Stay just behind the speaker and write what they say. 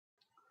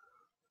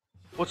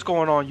What's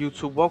going on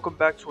YouTube? Welcome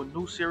back to a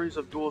new series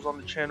of duels on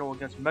the channel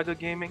against Mega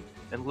Gaming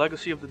and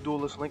Legacy of the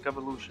Duelist Link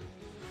Evolution.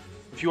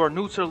 If you are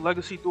new to the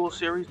Legacy Duel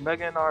series,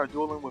 Mega and I are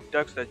dueling with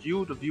decks that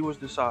you, the viewers,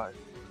 decide.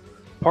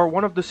 Part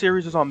 1 of the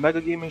series is on Mega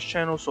Gaming's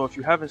channel, so if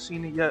you haven't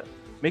seen it yet,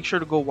 make sure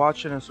to go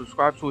watch it and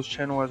subscribe to his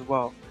channel as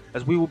well,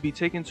 as we will be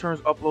taking turns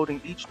uploading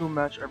each new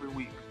match every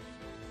week.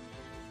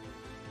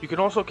 You can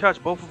also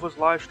catch both of us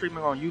live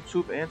streaming on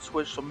YouTube and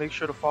Twitch, so make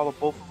sure to follow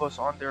both of us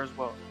on there as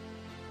well.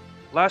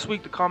 Last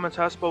week, the comments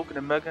have spoken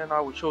and Mega and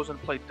I were chosen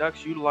to play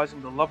decks utilizing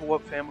the Level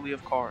Up family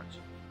of cards.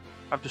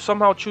 After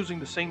somehow choosing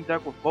the same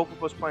deck with both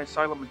of us playing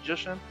Silent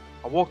Magician,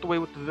 I walked away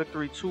with the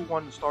victory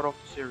 2-1 to start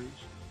off the series.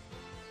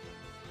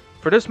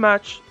 For this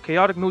match,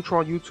 Chaotic Neutral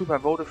on YouTube have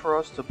voted for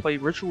us to play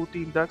ritual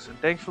themed decks, and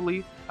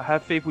thankfully, I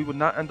have faith we would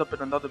not end up in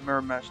another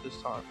mirror match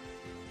this time.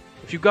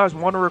 If you guys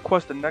want to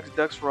request the next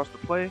decks for us to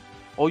play,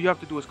 all you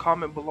have to do is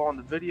comment below on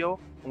the video,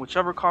 and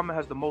whichever comment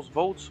has the most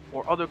votes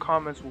or other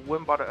comments will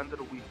win by the end of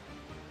the week.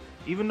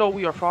 Even though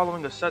we are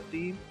following a set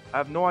theme, I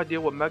have no idea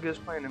what Mega is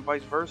playing and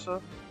vice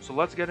versa, so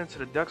let's get into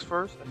the decks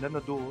first and then the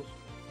duels.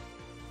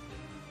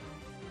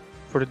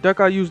 For the deck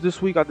I used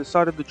this week, I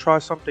decided to try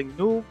something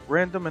new,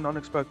 random, and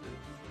unexpected.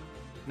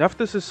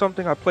 Nephthys is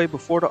something I played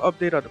before the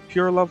update at a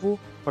pure level,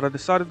 but I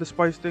decided to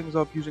spice things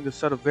up using a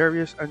set of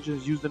various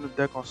engines used in the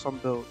deck on some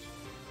builds.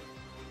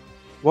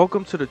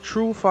 Welcome to the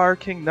True Fire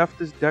King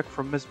Nephthys deck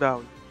from Miss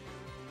Valley.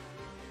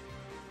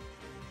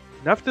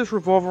 Nephthys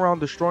revolve around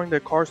destroying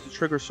their cards to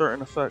trigger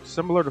certain effects,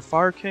 similar to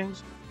Fire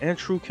Kings and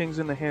True Kings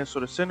in the hand,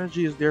 so the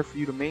synergy is there for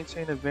you to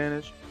maintain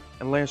advantage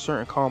and land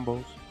certain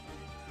combos.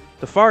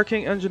 The Fire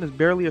King engine is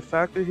barely a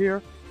factor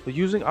here, but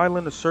using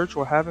Island to search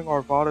or having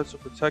Arvada to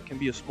protect can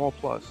be a small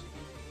plus.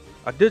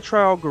 I did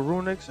try out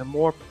Garunics and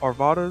more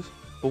Arvadas,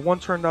 but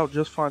one turned out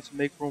just fine to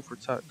make room for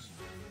text.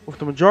 With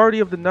the majority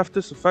of the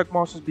Nephthys effect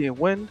monsters being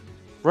Wind,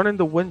 running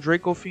the Wind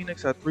Draco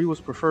Phoenix at 3 was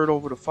preferred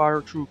over the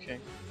Fire True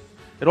King.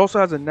 It also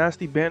has a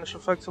nasty banish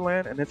effect to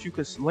land, and if you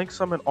can link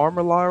summon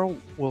Armor Lyra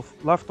with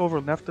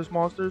leftover Nephthys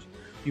monsters,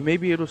 you may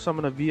be able to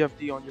summon a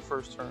VFD on your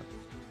first turn.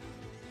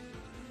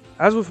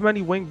 As with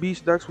many Winged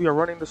Beast decks, we are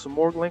running the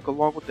Simorgh Link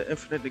along with the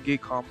Infinite Negate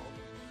combo.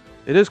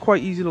 It is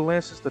quite easy to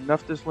land since the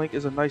Nephthys Link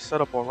is a nice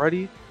setup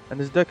already, and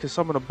this deck can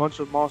summon a bunch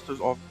of monsters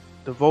off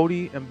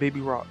Devotee and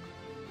Baby Rock.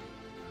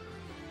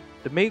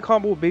 The main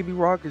combo with Baby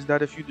Rock is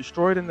that if you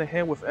destroy it in the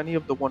hand with any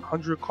of the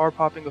 100 card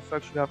popping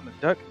effects you have in the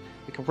deck,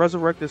 it can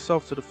resurrect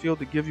itself to the field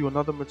to give you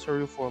another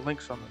material for a Link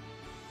summon.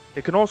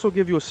 It can also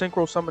give you a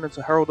Synchro summon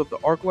into Herald of the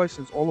Arclight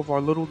since all of our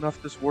little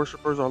Nephthys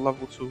worshippers are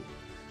level 2.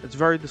 It's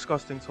very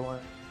disgusting to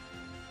land.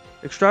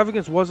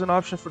 Extravagance was an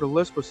option for the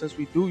list, but since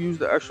we do use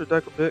the extra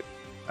deck a bit,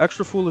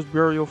 Extra Foolish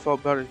Burial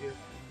felt better here.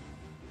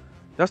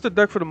 That's the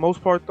deck for the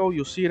most part though.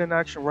 You'll see it in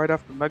action right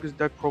after Mega's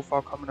deck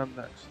profile coming up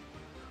next.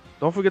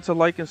 Don't forget to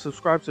like and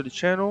subscribe to the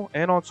channel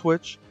and on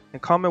Twitch,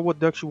 and comment what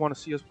decks you want to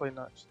see us play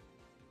next.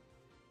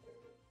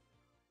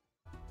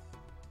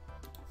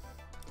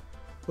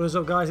 What is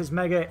up guys, it's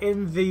Mega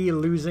in the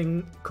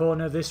losing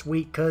corner this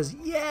week because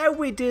yeah,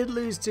 we did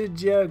lose to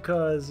Joe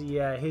because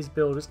yeah, his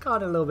build was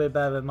kind of a little bit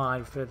better than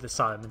mine for the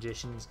Silent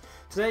Magicians.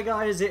 Today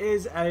guys, it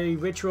is a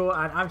ritual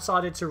and I've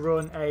decided to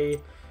run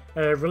a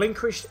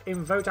Relinquished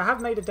Invoke. I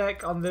have made a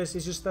deck on this,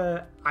 it's just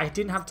that I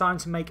didn't have time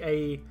to make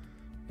a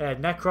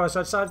Necro,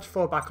 so I decided to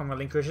fall back on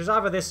Relinquished. It's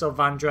either this or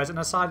Vandrez, and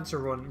I decided to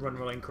run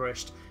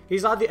Relinquished.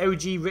 He's like the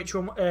OG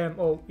ritual,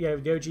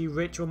 the OG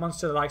ritual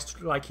monster that likes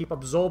to like keep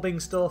absorbing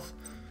stuff.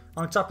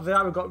 On top of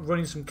that, we've got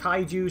running some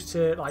Kaijus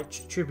to like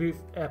tribute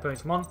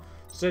opponents'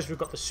 monsters. We've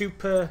got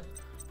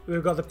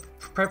the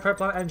Prep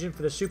Plant engine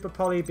for the Super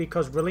Poly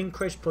because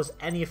Relinquish plus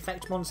any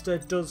effect monster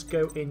does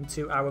go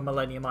into our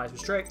Millenniumized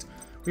Restrict.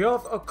 We are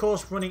of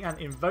course running an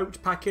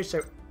Invoked package,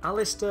 so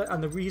Alistair,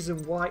 and the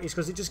reason why is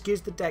because it just gives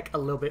the deck a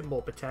little bit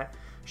more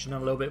protection, a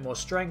little bit more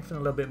strength,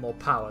 and a little bit more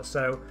power.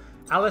 So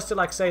Alistair,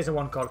 like I say, is a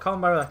 1-card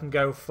combo that can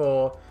go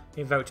for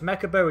Invoked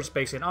Mechabo, which is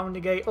basically an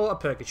Omnigate, or a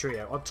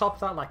Purgatrio. On top of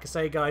that, like I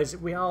say guys,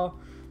 we are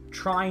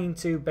trying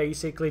to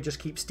basically just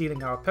keep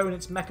stealing our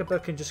opponents.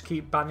 Mechabo can just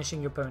keep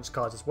banishing your opponent's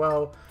cards as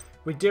well.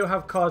 We do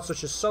have cards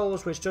such as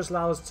Souls, which just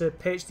allows us to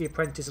pitch the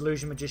Apprentice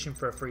Illusion Magician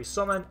for a free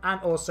summon,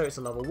 and also it's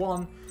a level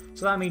 1,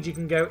 so that means you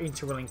can go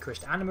into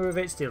Relinquished Anima with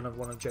it, steal another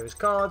one of Joe's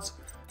cards,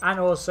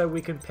 and also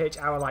we can pitch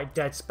our like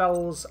dead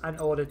spells in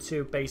order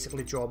to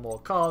basically draw more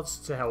cards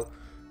to help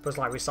us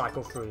like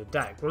recycle through the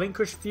deck.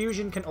 Relinquished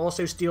Fusion can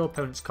also steal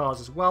opponent's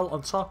cards as well.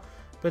 On top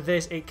of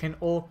this, it can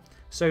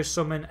also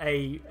summon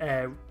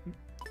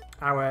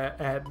our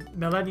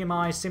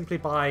Millenniumize simply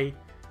by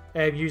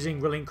using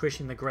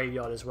Relinquish in the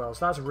graveyard as well.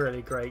 So that's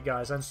really great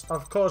guys. And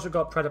of course we've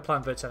got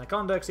Predaplan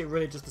Verteniconda because it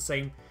really does the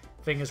same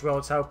thing as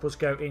well to help us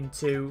go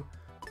into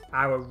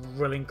our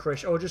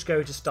Relinquish or just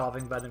go to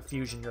Starving Venom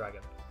Fusion Dragon.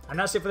 And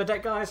that's it for the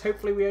deck guys.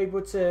 Hopefully we're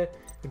able to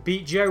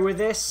beat Joe with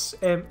this.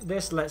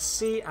 Let's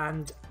see,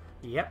 and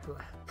yep,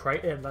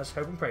 let's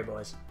hope and pray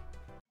boys.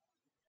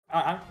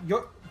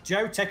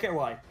 Joe, take it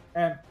away.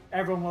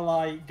 Everyone will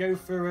like go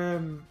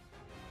for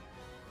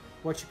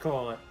what you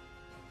call it.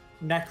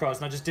 Necros,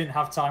 and I just didn't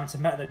have time to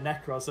meta the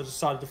Necros, so I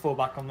decided to fall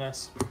back on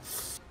this.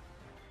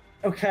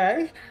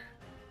 Okay.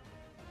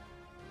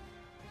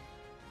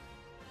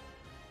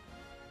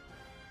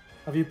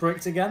 Have you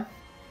bricked again?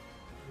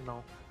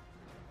 No.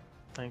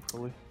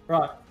 Thankfully.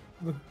 Right.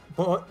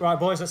 Right,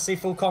 boys, let's see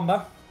full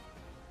combo.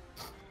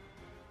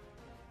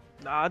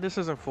 Nah, this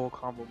isn't full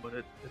combo, but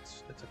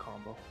it's a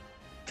combo.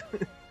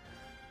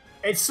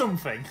 It's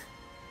something.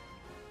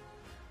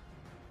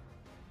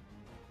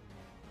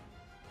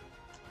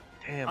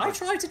 Damn. I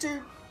tried to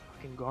do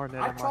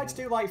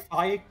like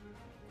fire.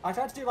 I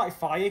tried to do like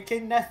Fire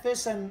King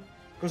Nephis, and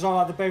because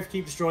they both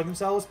keep destroying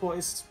themselves, but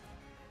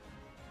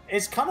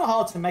it's kind of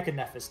hard to make a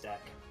Nephis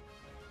deck.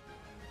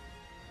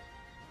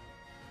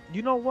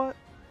 You know what?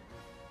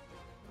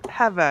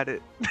 Have at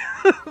it.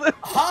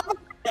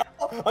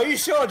 Are you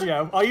sure,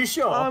 Joe? Are you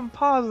sure? I'm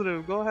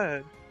positive. Go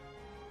ahead.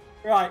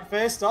 Right,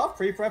 first off,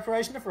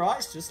 pre-preparation of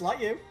rites, just like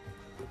you.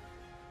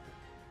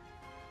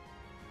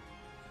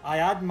 I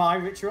add my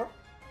ritual.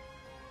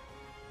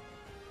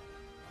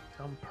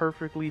 I'm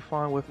perfectly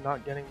fine with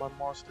not getting my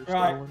monster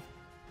Right. stolen.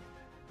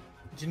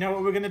 Do you know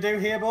what we're gonna do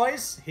here,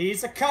 boys?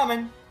 He's a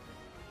coming.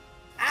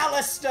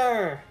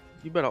 Alistair!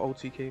 You better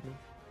OTK me.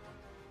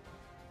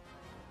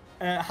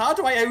 How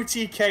do I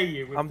OTK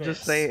you with I'm this?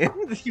 just saying.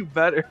 You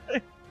better.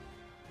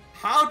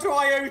 How do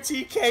I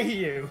OTK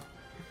you?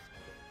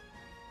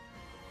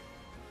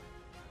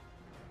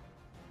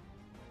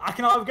 I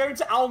can either go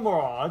into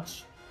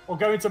Almirage or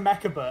go into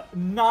Mechabot.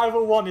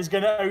 Neither one is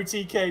going to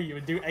OTK you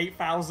and do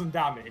 8,000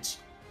 damage.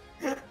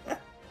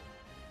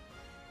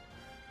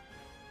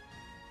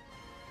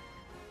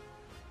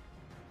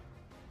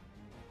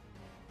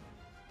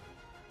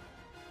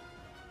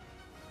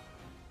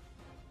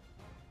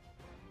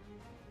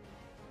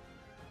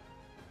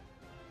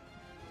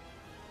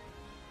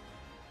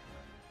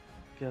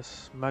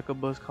 Guess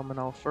Mechabot's coming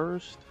out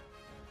first.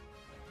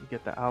 You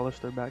get the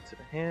Alistair back to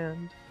the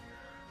hand.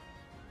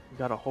 You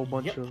got a whole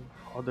bunch of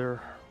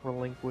other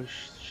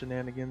relinquished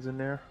shenanigans in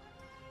there.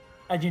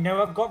 And you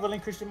know I've got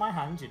relinquished in my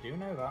hand, you do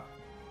know that.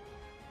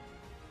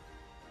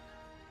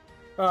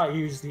 Right,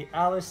 use the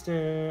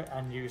Alistair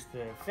and use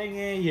the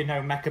thingy. You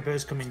know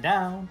Mechabot's coming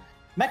down.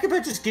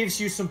 Mechabot just gives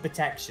you some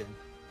protection.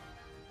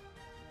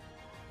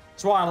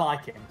 That's why I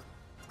like him.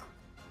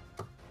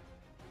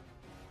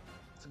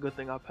 It's a good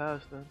thing I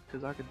passed then,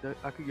 because I could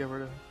get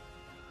rid of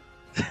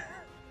him.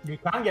 You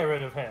can get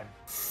rid of him.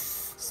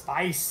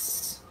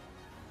 Spice.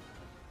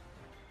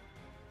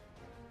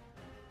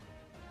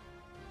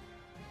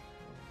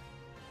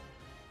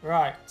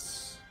 Right.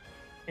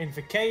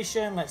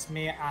 Invocation lets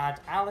me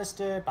add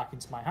Alistair back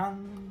into my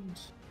hand.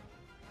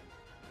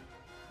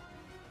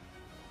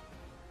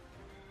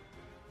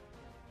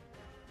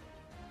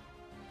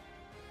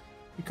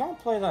 You can't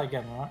play that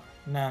again, right?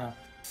 No.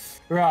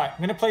 Right, I'm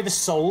going to play the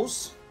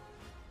Souls.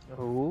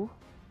 Oh.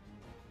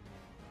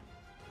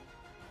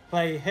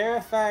 Play her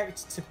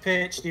effect to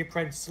pitch the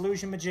Apprentice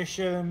Illusion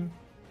Magician.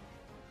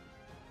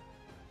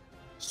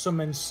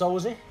 Summon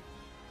Soulsy.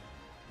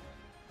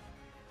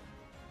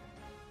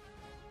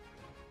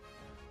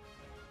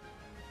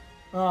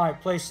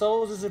 Alright, play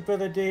Souls'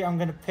 ability. I'm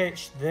going to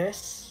pitch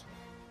this.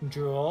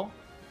 Draw.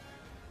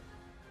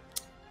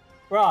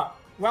 Right,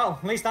 well,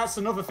 at least that's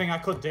another thing I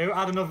could do.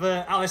 Add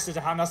another Alistair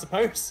to hand, I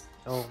suppose.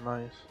 Oh,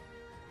 nice.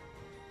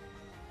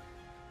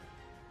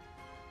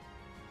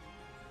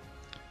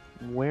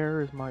 Where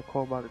is my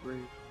call by the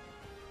grave?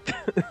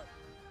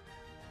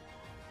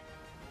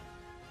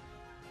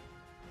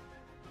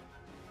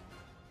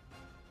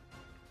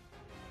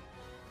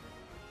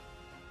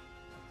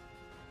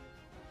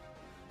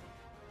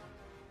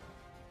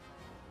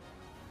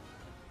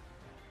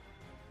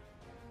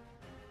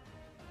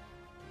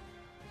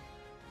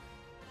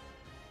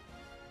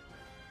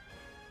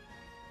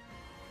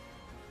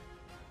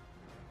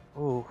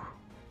 Oh,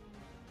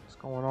 what's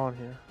going on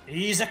here?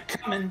 He's a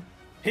coming.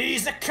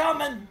 He's a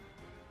coming.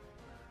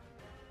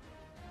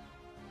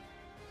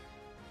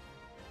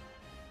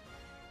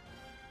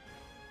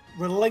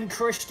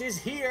 Relinquished is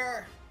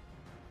here.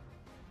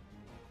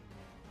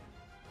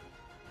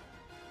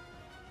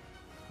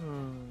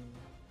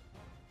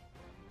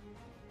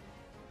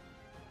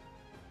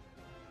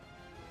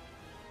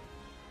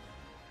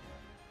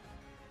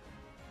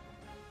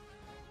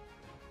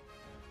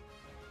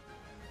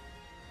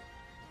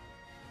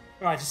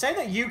 Right, to say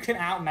that you can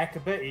out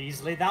Mechabot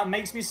easily, that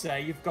makes me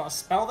say you've got a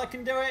spell that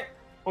can do it,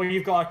 or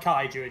you've got a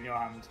kaiju in your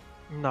hand.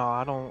 No,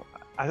 I don't.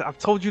 I've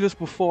told you this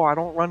before. I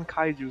don't run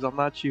kaijus. I'm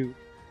not you.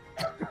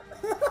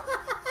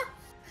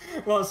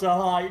 Well, so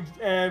like,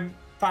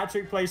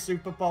 Patrick plays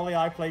Super Poly,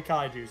 I play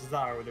kaijus. Is that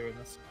how we're doing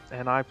this?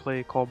 And I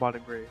play Call by the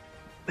Grave.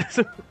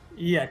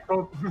 Yeah,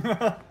 cool.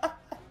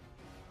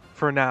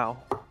 For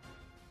now.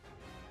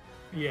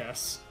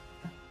 Yes.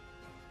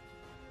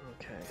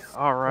 Okay.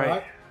 All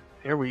right.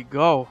 Here we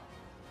go.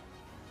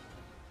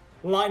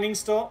 Lightning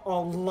Storm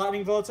or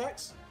Lightning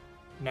Vortex?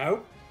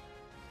 No.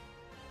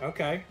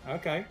 Okay,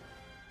 okay.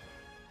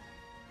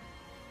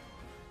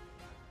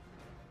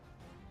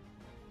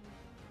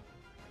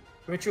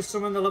 Ritual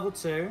Summon the level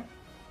 2.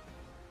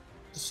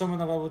 To summon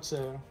the level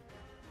 2.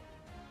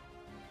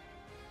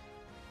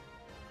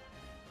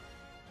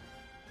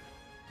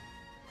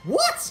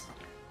 What?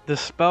 The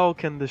spell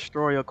can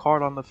destroy a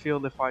card on the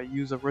field if I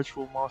use a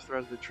ritual monster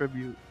as the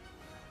tribute.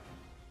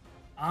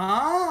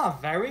 Ah,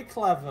 very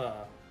clever.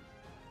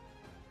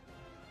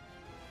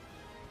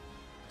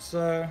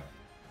 So...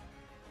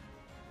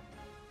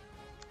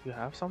 You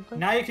have something?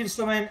 Now you can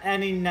summon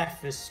any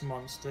Nephis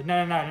monster.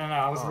 No.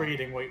 I was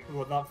reading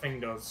what that thing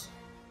does.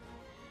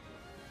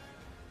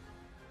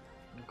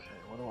 Okay,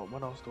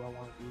 what else do I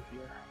want to do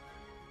here?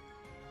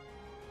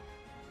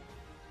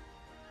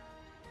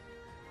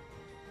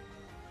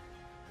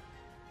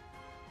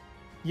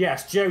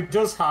 Yes, Joe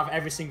does have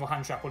every single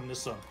hand trap under the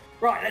sun.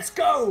 Right, let's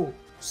go!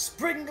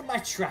 Spring my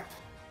trap.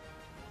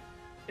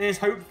 Here's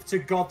hope to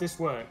God this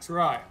works.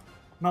 Right.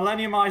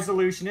 Millenniumized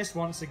Illusionist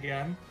once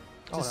again.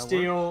 To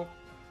steal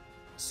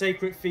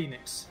Sacred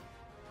Phoenix.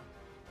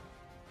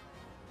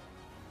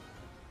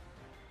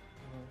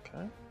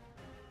 Okay.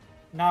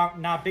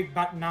 Now Big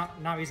Bat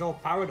now he's all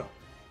powered up.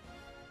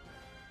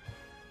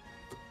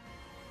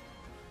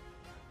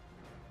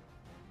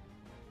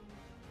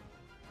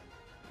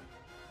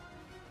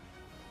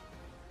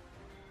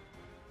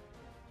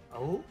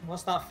 Oh,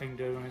 what's that thing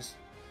doing?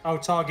 Oh,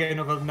 target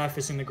another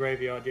Nephis in the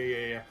graveyard.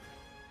 Yeah.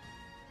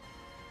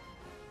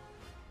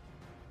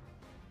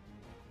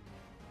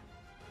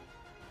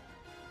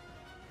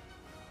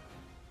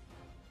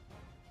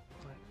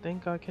 I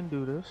think I can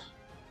do this.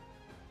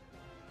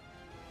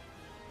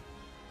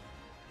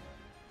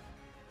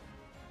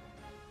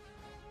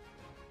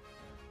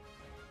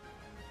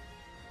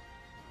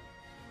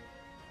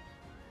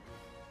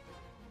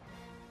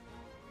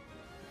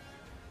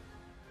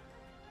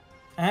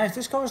 If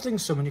this card is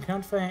linked summon, you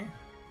can't faint.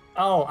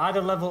 Oh, add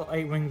a level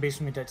 8 wing beast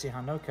from your deck to your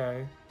hand.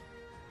 Okay.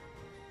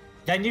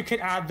 Then you can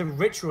add the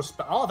ritual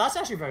spell. Oh, that's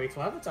actually very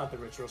clever to add the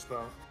ritual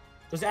spell.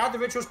 Does it add the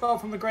ritual spell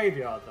from the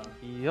graveyard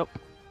then? Yep.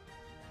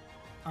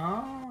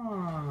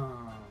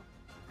 Ah.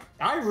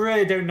 I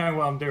really don't know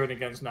what I'm doing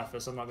against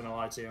Nephis, I'm not going to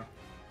lie to you.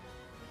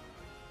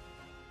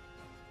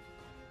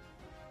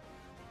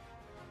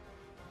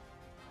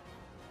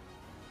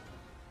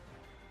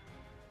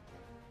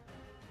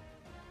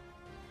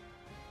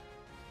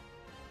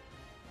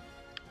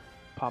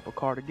 Pop a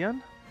card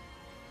again.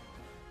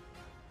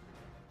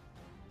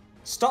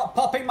 Stop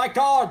popping my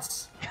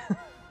cards!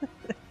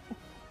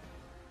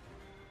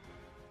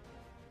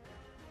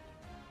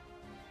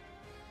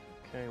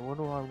 Okay, what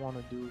do I want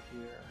to do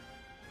here?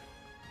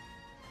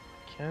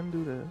 Can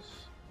do this.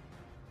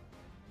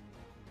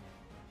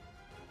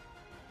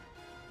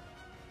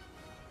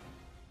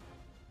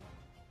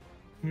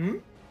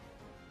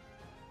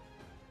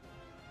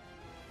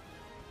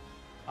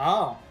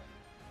 Oh.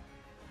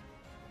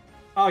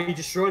 Oh, you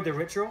destroyed the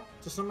ritual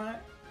to summon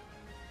it?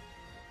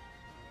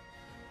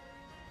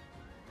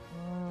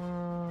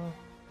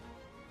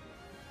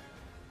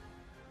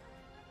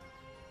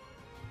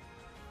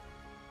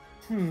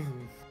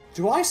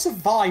 Do I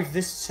survive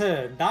this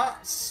turn?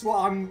 That's what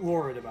I'm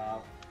worried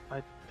about.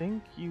 I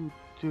think you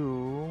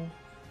do.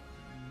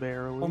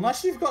 Barely.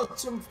 Unless you've got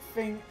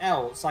something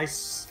else, I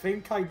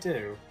think I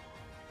do.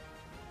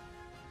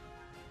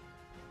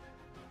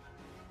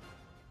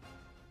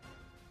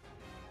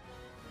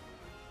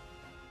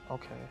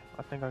 Okay,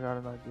 I think I got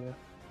an idea.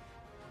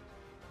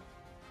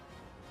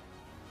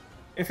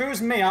 If it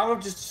was me, I would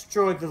have just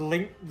destroyed the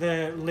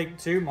link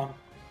 2 mon,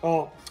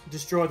 or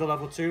destroy the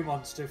level 2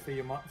 monster for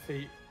your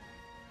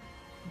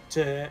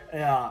to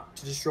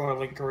destroy a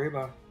Link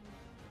Karibo.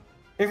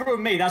 If it were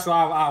me, that's what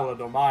I would have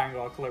done. I ain't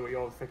got a clue what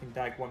your freaking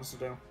deck wants to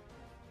do.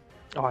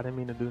 Oh, I didn't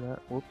mean to do that.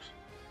 Whoops.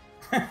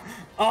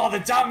 Oh, the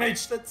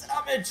damage! The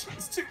damage!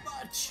 It's too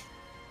much!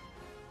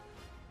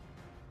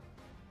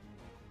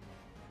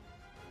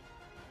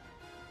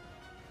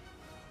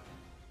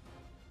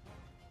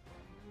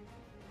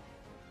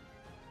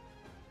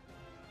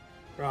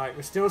 Right,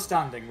 we're still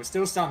standing. We're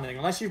still standing.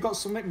 Unless you've got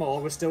something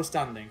more, we're still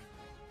standing.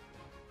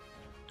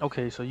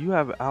 Okay, so you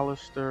have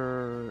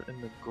Alistair in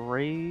the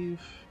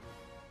grave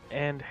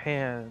and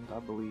hand, I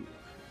believe.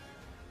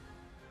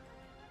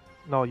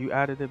 No, you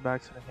added it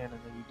back to the hand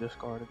and then you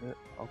discarded it.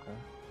 Okay.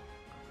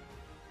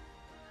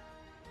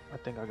 I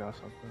think I got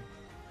something.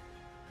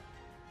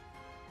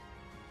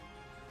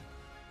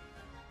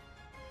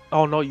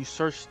 Oh no, you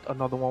searched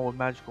another one with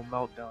Magical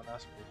Meltdown.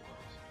 That's what it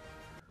was.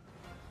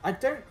 I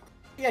don't...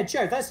 Yeah,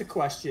 Joe, that's the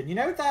question. You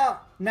know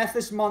that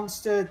Nephis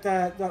monster,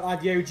 that the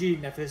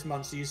OG Nephis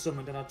monster you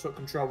summoned and I took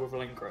control with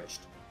Relinquished?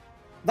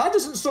 That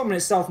doesn't summon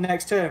itself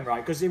next turn, right?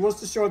 Because it was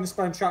destroying the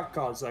spell and trap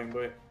card zone,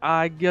 but...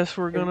 I guess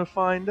we're gonna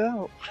find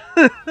out.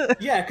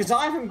 Yeah, because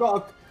I haven't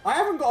got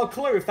a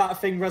clue if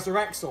that thing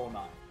resurrects or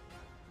not.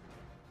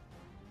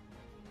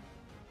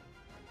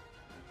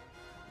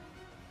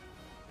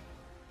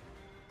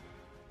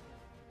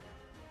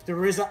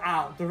 There is an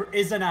out. There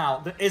is an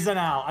out. There is an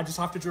out. I just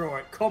have to draw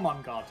it. Come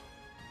on, God.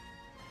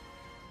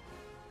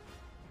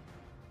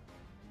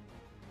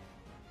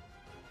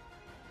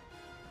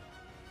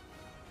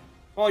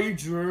 Oh, you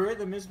drew it,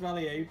 the Miss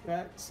Valley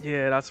Apex?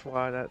 Yeah, that's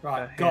why that...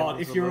 Right, that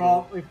God, if you're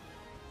all...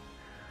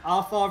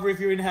 Our Father, if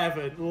you're in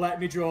heaven, let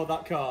me draw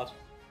that card.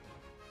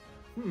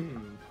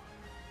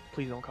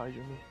 Please don't kaiju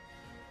me.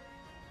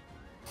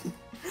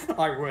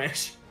 I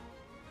wish.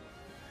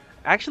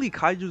 Actually,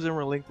 kaijus and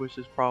relinquish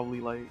is probably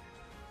like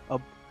a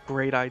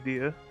great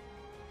idea.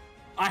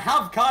 I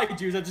have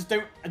kaijus, I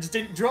just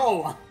didn't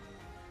draw one.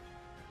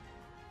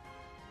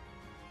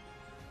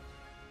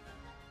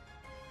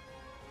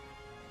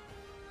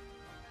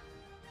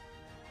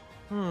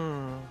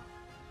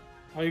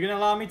 Are you gonna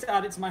allow me to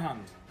add it to my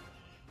hand?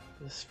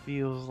 This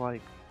feels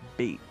like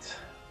bait.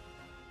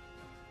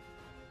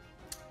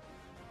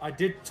 I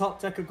did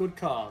top deck a good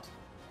card.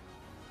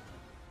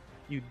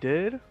 You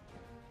did?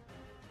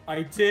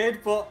 I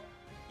did, but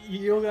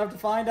you're gonna have to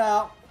find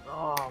out.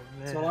 Oh man.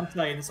 That's all I'm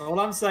saying. That's all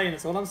I'm saying.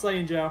 That's all I'm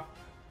saying, Joe.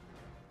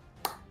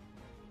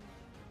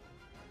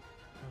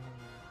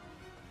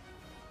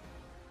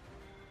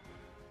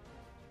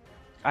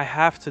 I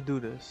have to do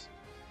this.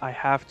 I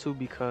have to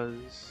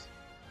because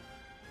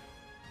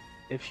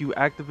if you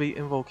activate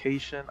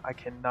invocation, I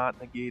cannot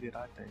negate it,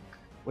 I think.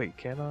 Wait,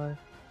 can I?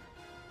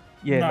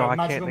 Yeah, no, I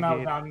can't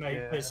negate it. Made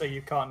it so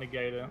you can't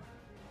negate it.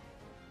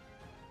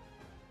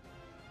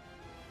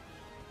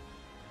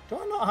 Do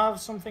I not have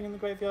something in the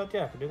graveyard?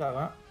 Yeah, I can do that,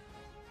 right?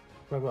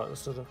 Wait, what?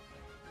 Let's do that.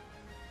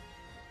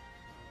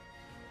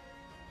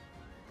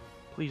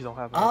 Please don't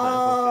have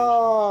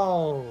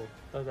Oh!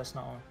 No, that's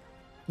not one.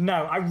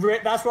 No,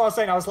 that's what I was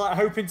saying. I was like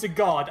hoping to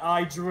God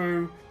I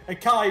drew a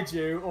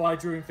kaiju or I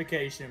drew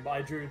invocation, but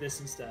I drew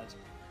this instead.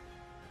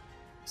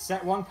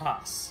 Set one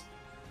pass.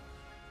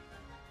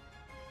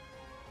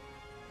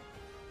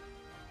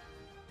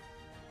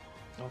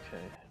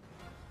 Okay.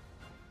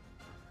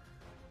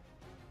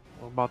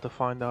 We're about to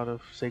find out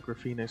if Sacred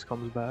Phoenix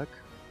comes back.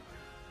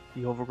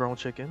 The overgrown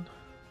chicken.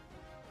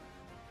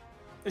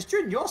 It's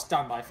during your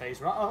standby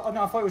phase, right? Oh,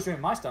 no, I thought it was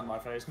during my standby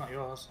phase, not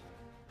yours.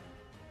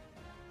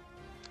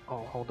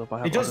 Oh, hold up. I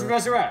have it doesn't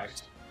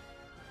resurrect?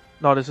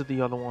 No, this is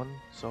the other one,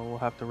 so we'll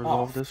have to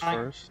resolve this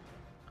first.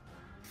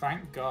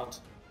 Thank God.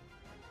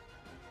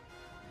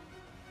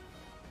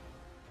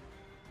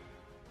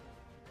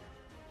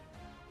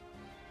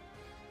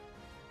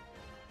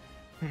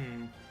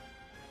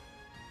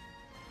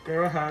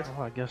 Go ahead.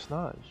 Oh, I guess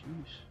not.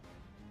 Jeez.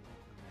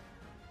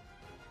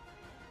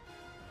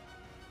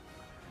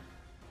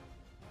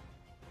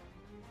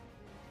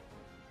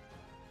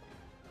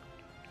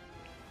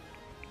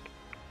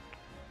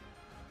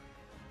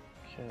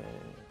 Okay,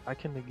 I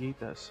can negate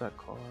that set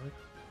card.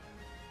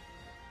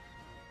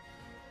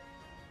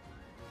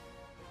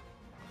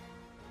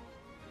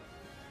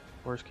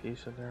 Worst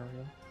case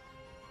scenario.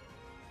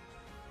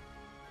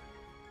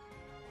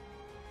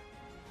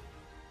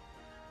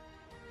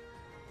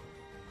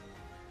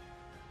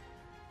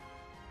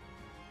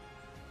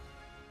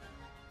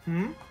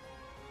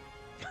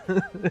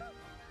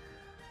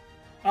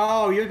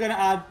 Oh, you're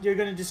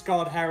gonna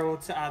discard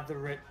Herald to add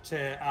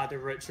a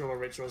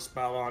ritual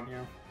spell, aren't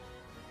you?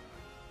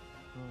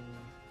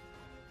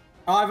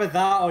 Either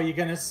that or you're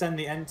gonna send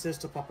the Enters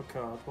to pop a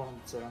card. One of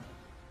the two.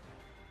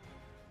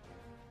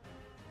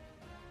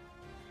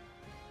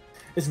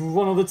 It's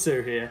one of the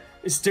two here.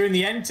 It's doing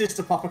the Enters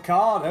to pop a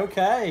card.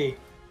 Okay.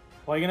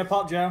 What are you gonna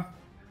pop, Joe?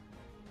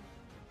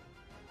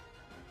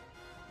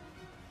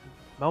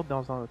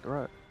 Meltdown's not a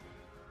threat.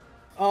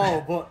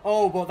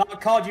 Oh, but that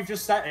card you've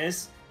just set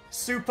is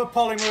Super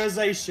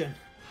Polymerization.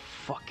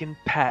 Fucking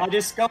Pat. I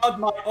discard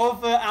my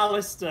other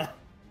Alistair.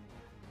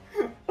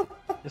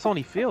 It's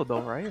only field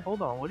though, right?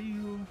 Hold on, what do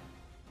you...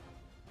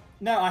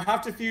 No, I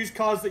have to fuse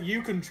cards that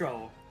you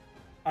control.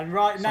 And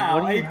right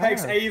now,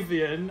 Apex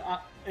Avian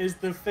is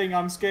the thing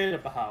I'm scared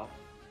about.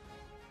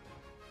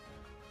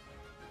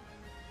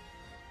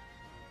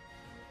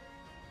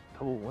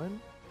 Double win?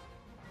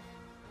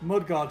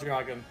 Mudguard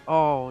Dragon.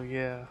 Oh,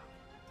 yeah.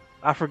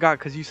 I forgot,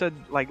 because you said,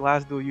 like,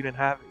 last duel you didn't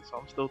have it, so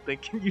I'm still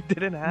thinking you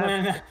didn't have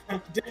it.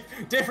 No.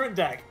 Different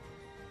deck.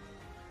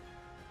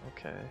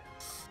 Okay.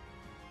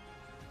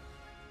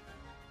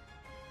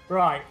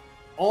 Right.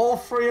 All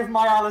three of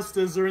my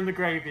Alistairs are in the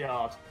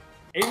graveyard.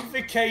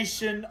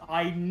 Invocation,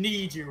 I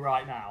need you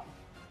right now.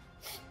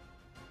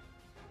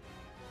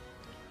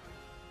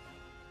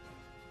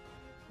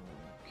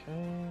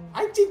 Okay.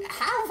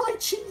 Have I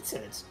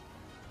cheated?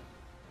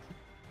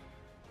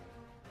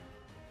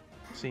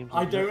 Seems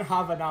I don't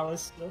have an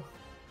Alistair.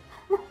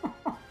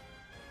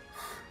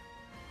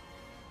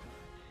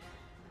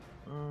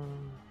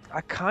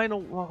 I kind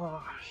of...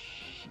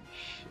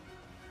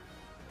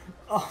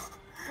 Oh,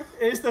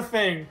 here's the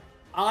thing.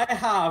 I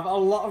have a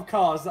lot of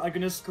cards that are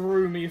going to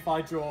screw me if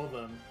I draw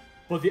them.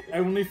 But the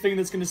only thing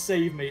that's going to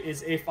save me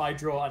is if I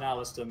draw an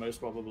Alistair,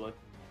 most probably.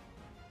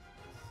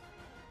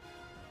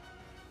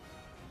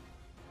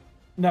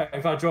 No,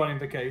 if I draw an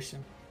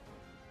Invocation.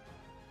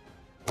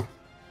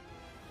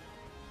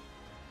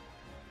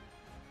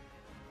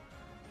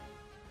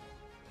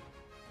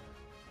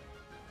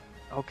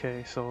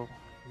 Okay, so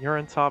you're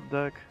in top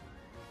deck.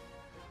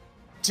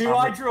 Do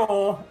I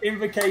draw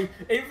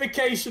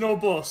Invocation or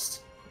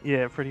Bust?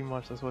 Yeah, pretty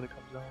much. That's what it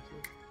comes down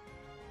to.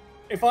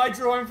 If I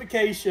draw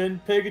Invocation,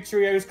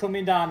 Purgatorio's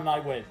coming down and I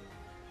win.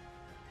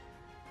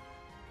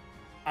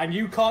 and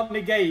you can't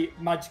negate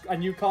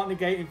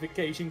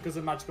invocation because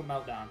of magical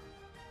meltdown.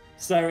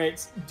 So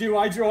it's, do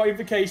I draw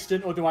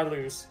invocation or do I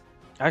lose?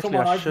 Actually,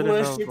 Come on, I I've shouldn't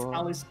worshipped have.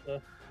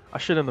 Alistair. I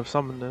shouldn't have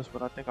summoned this,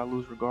 but I think I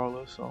lose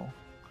regardless. So.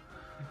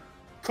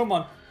 Come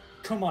on,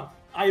 come on.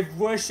 I've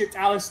worshipped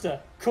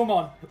Alistair. Come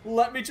on,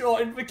 let me draw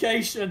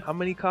invocation. How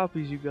many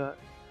copies you got?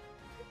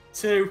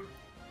 2.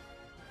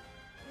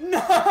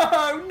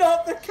 No,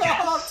 not the card.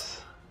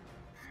 Yes!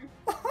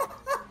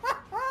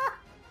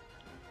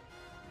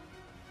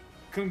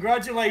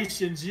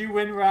 Congratulations, you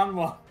win round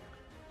 1.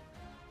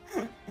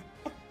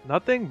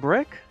 Nothing,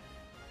 brick?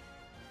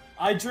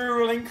 I drew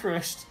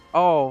relinquished.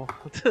 Oh.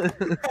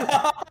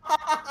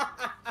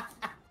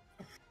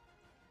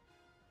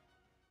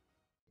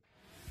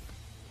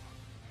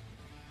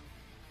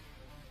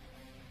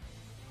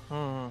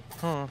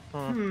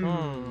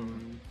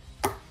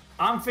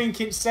 I'm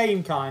thinking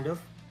same kind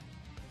of.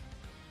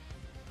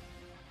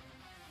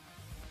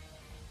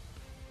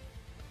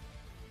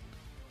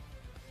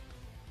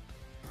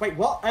 Wait,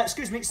 what?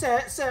 Excuse me,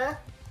 sir.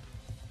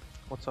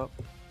 What's up?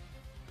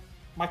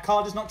 My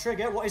card does not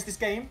trigger. What is this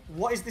game?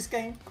 What is this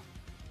game?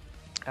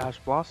 Ash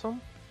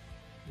Blossom?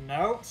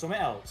 No, something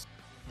else.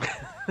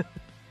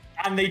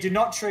 And they do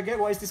not trigger.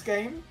 What is this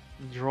game?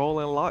 Droll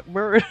and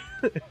Lockbird?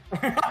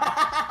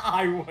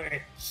 I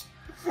wish.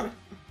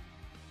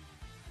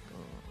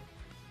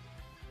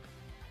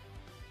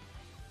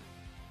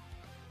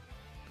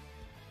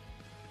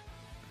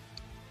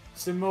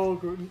 Simul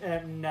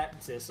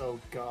Neptis, oh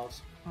god.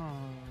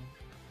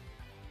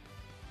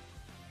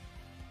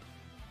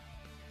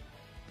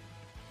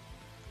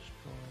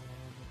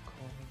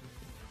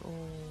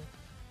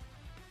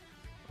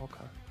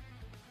 Okay.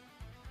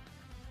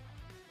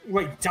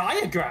 Wait,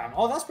 diagram?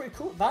 Oh, that's pretty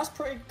cool. That's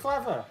pretty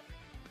clever.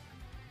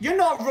 You're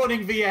not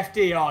running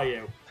VFD, are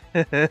you?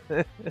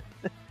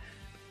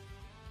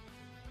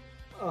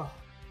 Oh.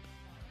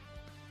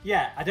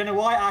 Yeah, I don't know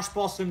why Ash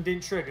Blossom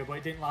didn't trigger, but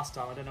it didn't last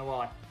time. I don't know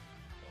why.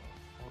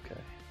 Okay.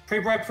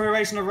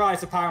 Preparation of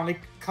rights apparently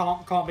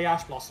can't be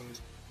Ash Blossomed.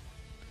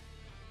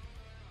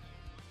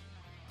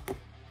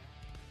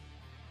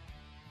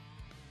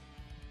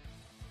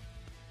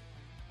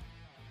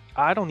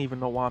 I don't even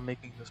know why I'm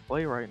making this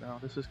play right now.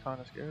 This is kind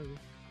of scary.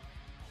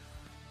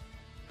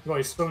 Well,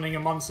 you're summoning a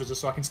monster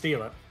just so I can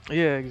steal it.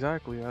 Yeah,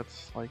 exactly.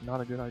 That's like not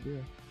a good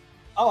idea.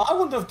 Oh, I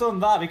wouldn't have done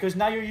that because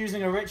now you're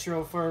using a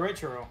ritual for a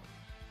ritual.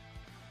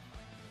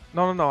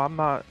 No, I'm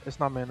not. It's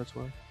not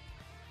mandatory.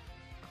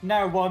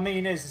 No, what I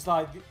mean is, it's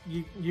like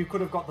you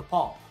could have got the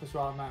pop. That's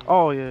what I meant.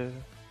 Oh yeah.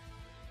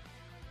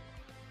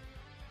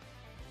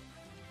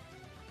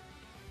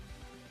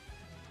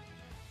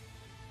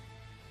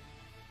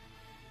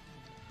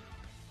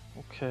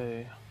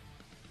 Okay.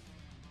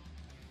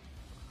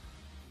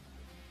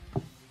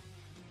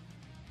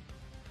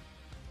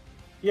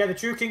 Yeah, the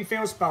True King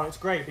field spell, it's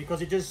great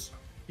because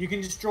you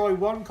can destroy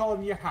one card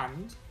in your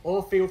hand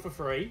or field for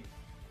free,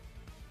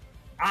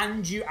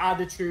 and you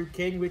add a True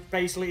King, which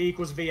basically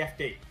equals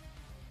VFD.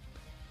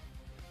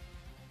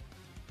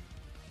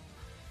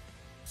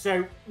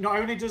 So not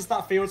only does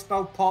that field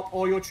spell pop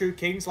all your True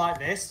Kings like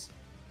this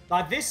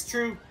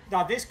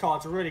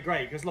card's really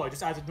great because look, it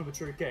just adds another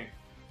True King.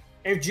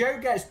 If Joe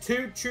gets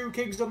 2 True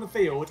Kings on the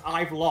field,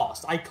 I've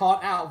lost. I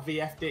can't out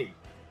VFD.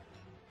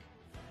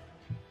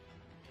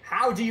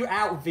 How do you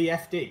out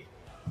VFD?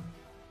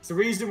 It's the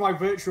reason why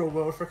Virtual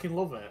World freaking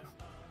love it.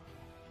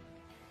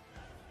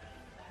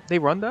 They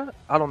run that?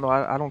 I don't know.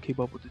 I don't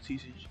keep up with the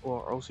TCG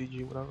or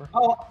OCG, whatever.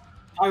 Oh,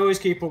 I always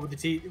keep up with the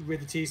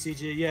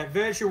TCG. Yeah,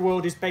 Virtual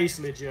World is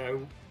basically,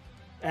 Joe,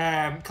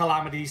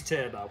 Calamity's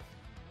Turbo.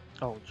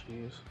 Oh,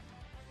 jeez.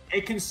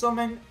 It can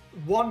summon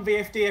 1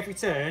 VFD every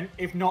turn,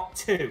 if not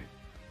 2.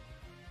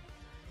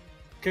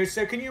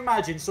 So can you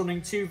imagine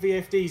summoning 2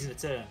 VFDs in a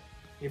turn?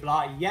 You'd be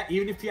like, yeah,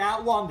 even if you're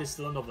out 1, there's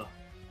still another.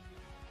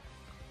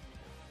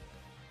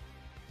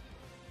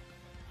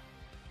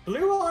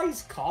 Blue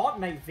Eyes can't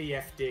make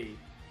VFD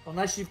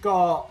unless you've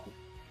got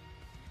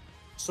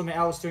something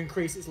else to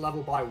increase its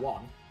level by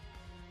 1.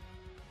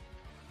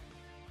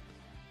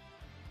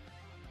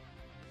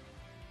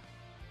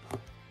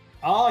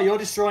 Oh, you're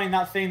destroying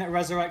that thing that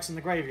resurrects in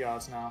the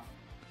graveyards now.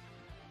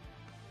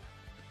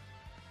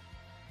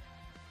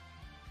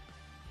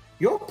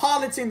 You're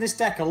piloting this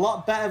deck a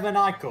lot better than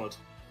I could.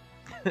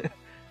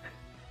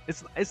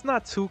 It's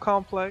not too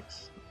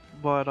complex,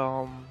 but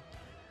I'm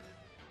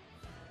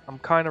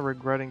kind of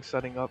regretting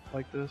setting up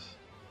like this.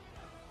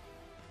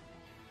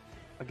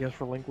 I guess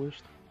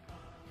relinquished.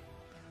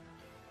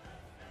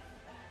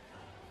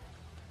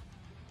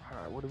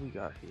 Alright, what do we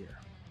got here?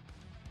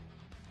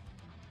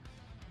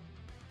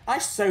 I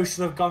so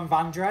should have gone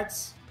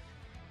Vandreds.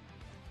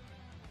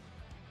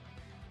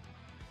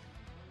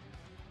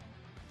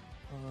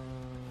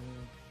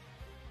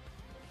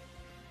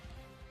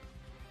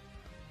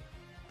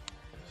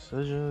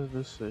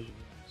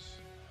 Decisions.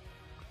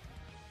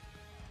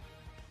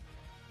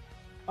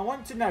 I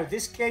want to know,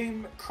 this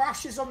game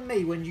crashes on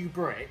me when you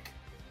brick,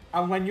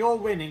 and when you're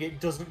winning, it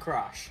doesn't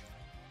crash.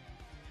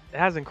 It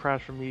hasn't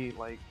crashed for me,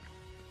 like,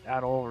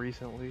 at all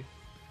recently.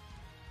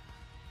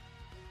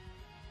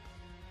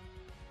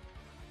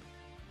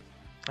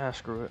 Ah,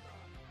 screw it.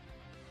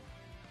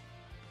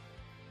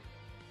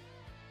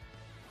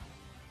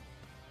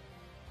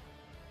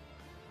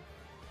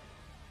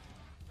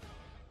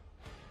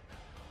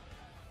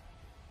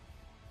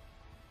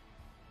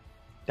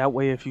 That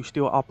way, if you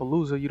steal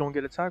Appaloosa, you don't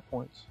get attack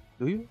points,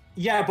 do you?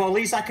 Yeah, but at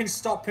least I can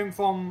stop him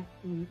from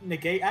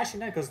negate.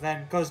 Actually, no,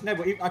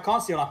 but I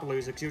can't steal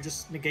Appaloosa because you'll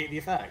just negate the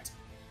effect.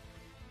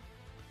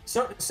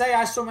 So, say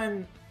I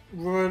summon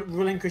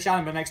Relinquish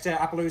Animal next to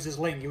Appaloosa's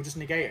Link, you'll just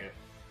negate it.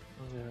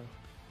 Yeah.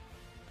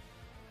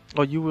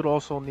 Oh, you would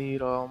also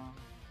need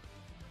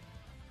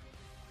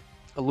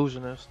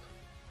Illusionist.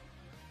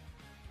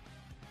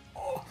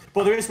 Oh,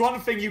 but there is one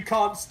thing you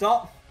can't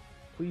stop.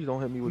 Please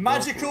don't hit me with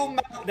Magical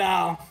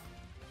Meltdown.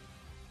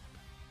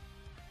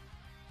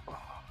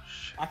 Oh,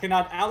 shit. I can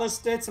add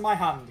Alistair to my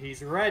hand.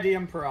 He's ready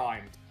and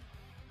primed.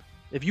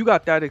 If you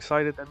got that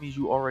excited, that means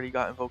you already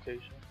got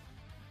Invocation.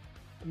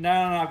 No,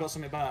 I've got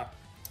something better.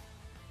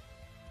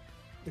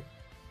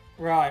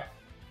 Right.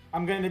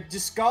 I'm going to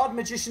discard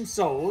Magician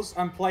Souls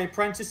and play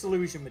Apprentice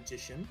Illusion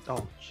Magician.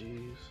 Oh,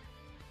 jeez.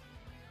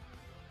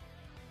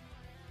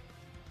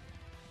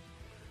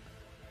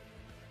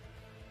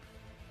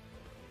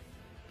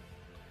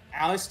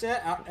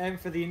 Alistair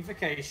for the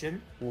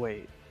Invocation.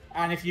 Wait.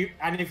 And if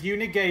you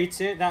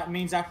negate it, that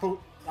means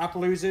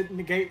Appaloosa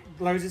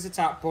loses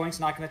attack points,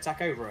 and I can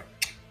attack over it.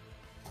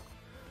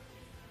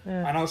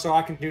 Yeah. And also,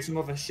 I can do some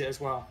other shit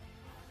as well.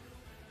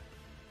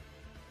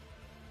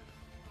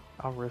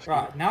 I'll risk it.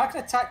 Right, now I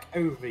can attack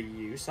over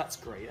you, so that's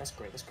great. That's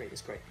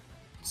great.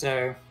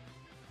 So...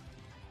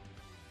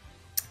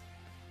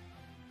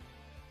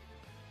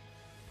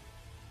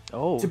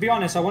 Oh. To be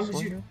honest, I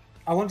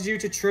wanted you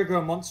to trigger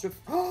a monster...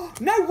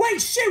 No,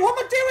 wait, shit, what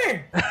am I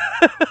doing?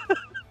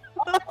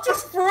 I'm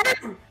just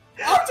through!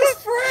 I'm just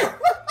through!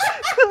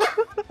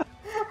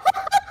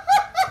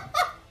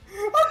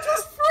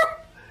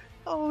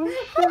 Oh,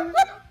 shit.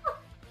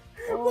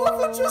 What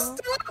have I just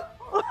done?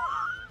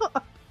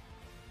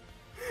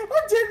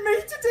 I didn't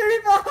mean to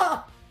do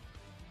that!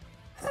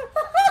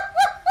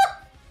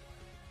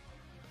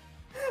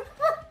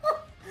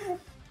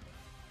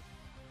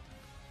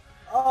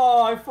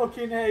 Oh, I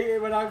fucking hate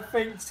it when I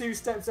think 2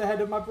 steps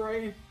ahead of my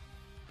brain.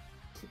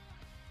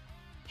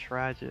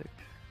 Tragic.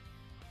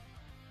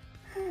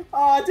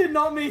 Oh, I did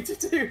not mean to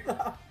do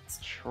that.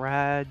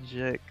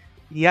 Tragic.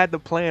 He had the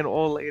plan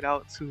all laid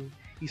out too.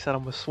 He said,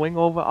 I'm gonna swing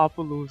over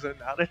Appaloosa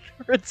now that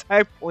their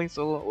attack points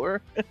are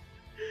lower.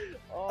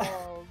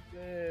 Oh,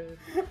 man.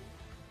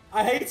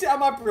 I hate it how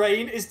my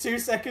brain is 2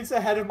 seconds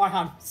ahead of my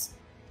hands.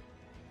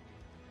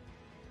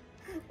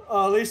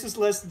 Oh, at least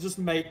let's just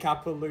make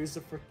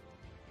Appaloosa for...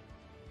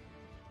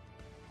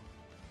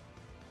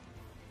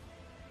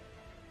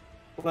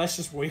 Let's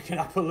just weaken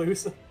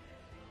Appaloosa.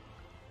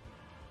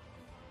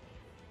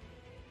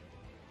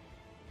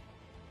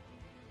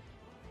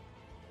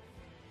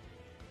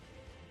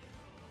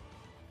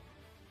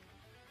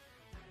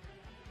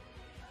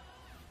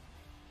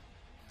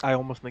 I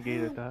almost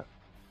negated that.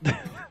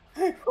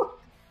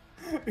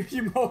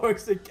 You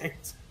almost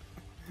negate.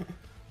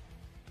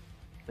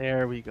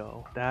 There we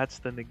go. That's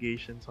the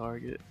negation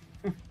target.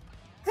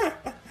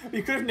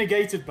 You could have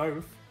negated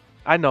both.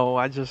 I know,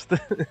 I just...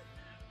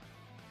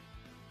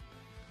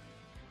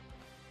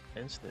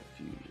 Instant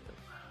fusion.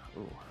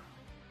 Ooh.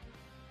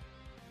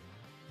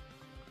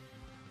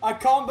 I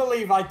can't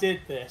believe I did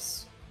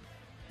this.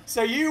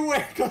 So you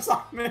win because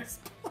I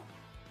missed.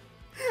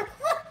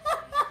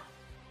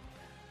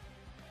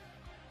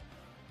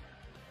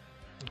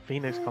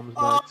 Phoenix comes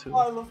back too.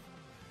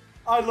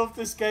 I love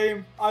this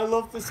game. I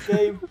love this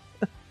game.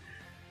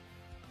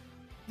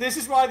 This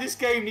is why this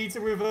game needs a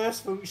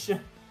reverse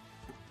function.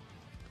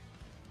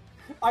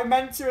 I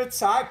meant to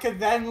attack and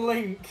then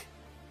link.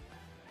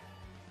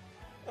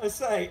 I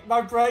say,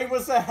 my brain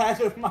was ahead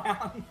of my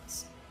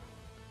hands.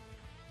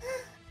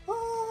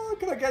 Oh,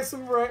 can I get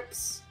some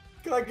rips?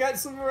 Can I get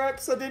some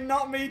rips? I did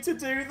not mean to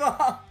do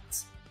that.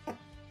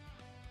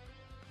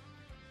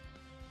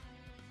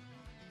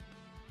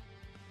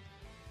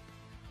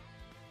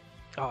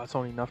 Oh, it's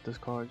only enough this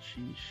card.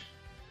 Sheesh.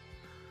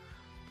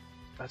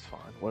 That's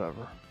fine.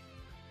 Whatever.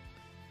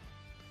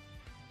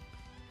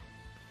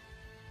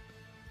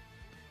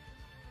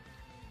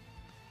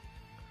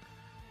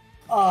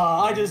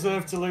 Ah, I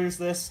deserve to lose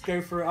this.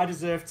 Go for it. I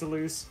deserve to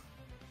lose.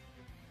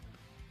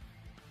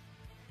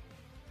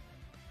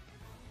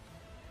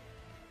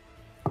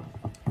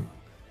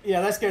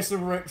 Yeah, let's get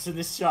some rips in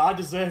this shot. I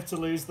deserve to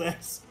lose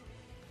this.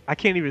 I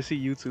can't even see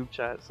YouTube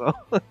chat, so.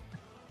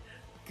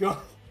 God.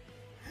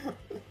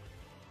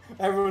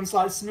 Everyone's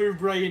like smooth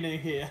braining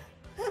here.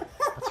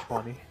 That's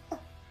funny.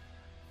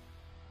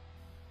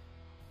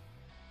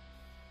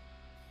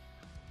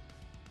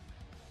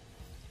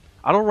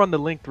 I don't run the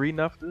Link 3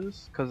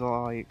 Nephthys because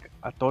like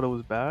I thought it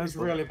was bad. It's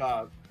really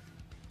bad.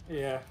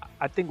 Yeah.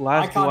 I think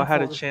last duel I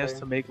had a chance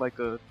to make like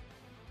a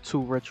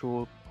 2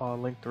 ritual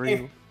Link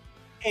 3.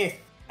 If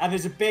and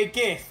there's a big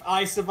if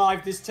I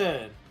survive this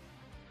turn.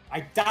 I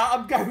doubt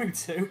I'm going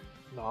to.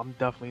 No, I'm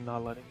definitely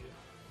not letting you.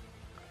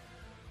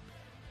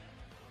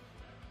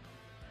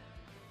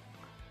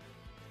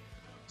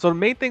 So the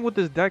main thing with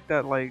this deck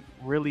that like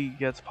really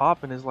gets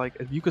popping is like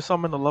if you could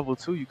summon a level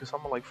 2, you could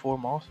summon like 4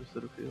 monsters to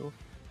the field,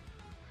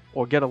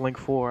 or get a link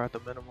 4 at the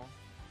minimum.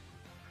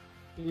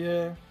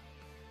 Yeah.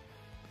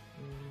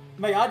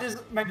 Mate,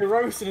 the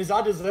roasting is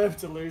I deserve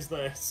to lose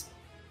this.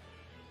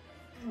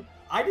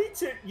 I need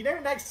to,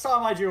 next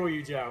time I duel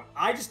you, Joe,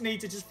 I just need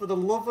to, just for the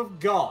love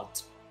of God,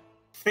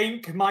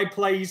 think my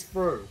plays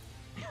through.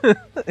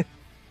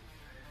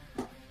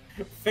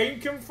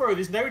 Think them through.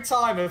 There's no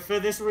timer for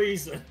this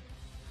reason.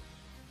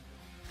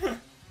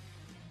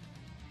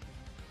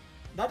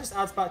 That just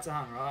adds back to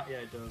hand, right? Yeah,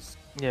 it does.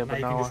 Yeah,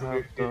 but now I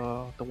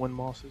have the wind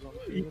monsters on the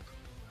field.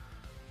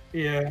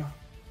 Yeah.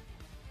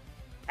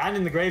 And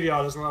in the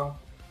graveyard as well.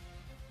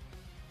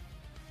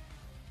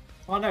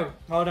 Oh no!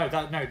 Oh no!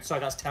 Sorry,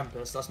 that's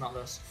Tempest. That's not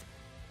this.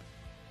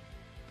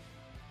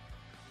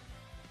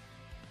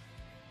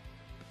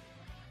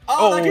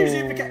 Oh, that gives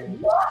you the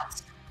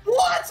what?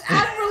 What?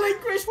 And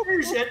relinquish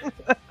fusion.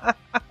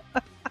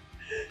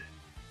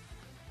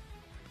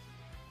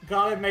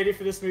 Glad I made it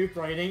for the smooth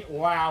braining.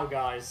 Wow,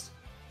 guys.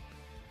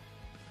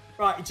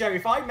 Right, Joe.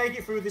 If I make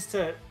it through this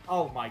turn,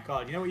 oh my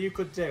God! You know what you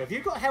could do? Have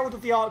you got Herald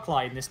of the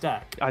Arclight in this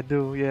deck? I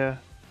do, yeah.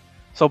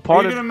 So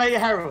part Are you gonna make a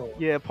Herald?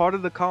 Yeah, part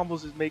of the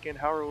combos is making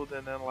Herald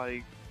and then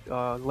like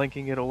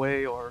linking it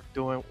away or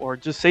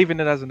just saving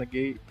it as a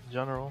negate in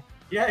general.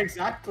 Yeah,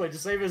 exactly.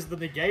 Just save it as the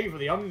negate or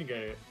the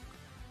unnegate.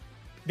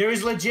 There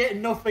is legit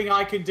nothing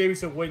I can do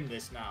to win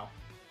this now.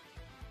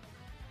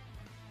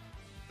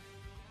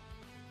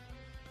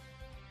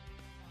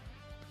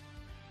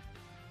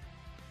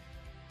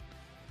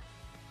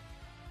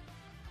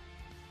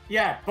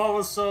 Yeah, bow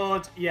and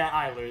sword. Yeah,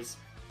 I lose.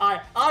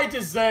 I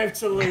deserve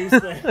to lose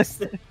this.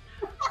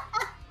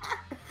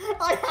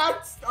 I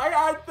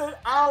had the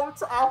out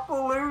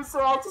Appaloosa.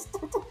 I just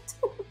didn't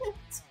do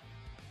it.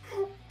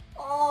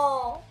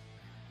 Oh.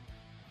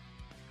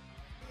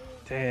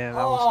 Damn,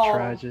 that was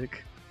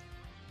tragic.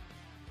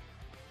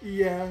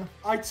 Yeah,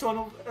 I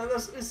tunnel.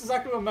 That's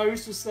exactly what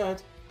Mose just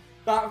said.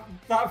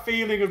 That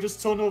feeling of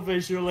just tunnel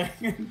visualing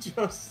and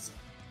just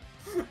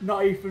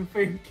not even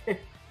thinking.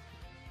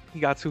 He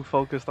got too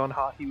focused on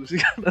how he was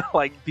gonna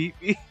like beat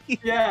me.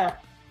 Yeah.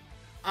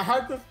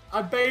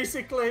 I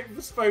basically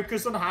was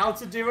focused on how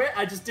to do it,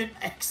 I just didn't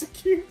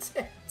execute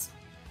it.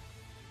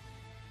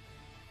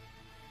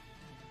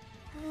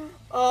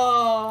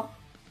 Oh,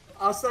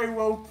 I'll say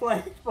well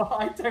played, but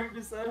I don't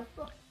deserve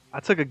that. I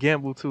took a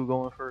gamble too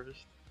going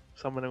first,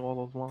 summoning all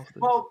those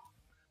monsters. Well,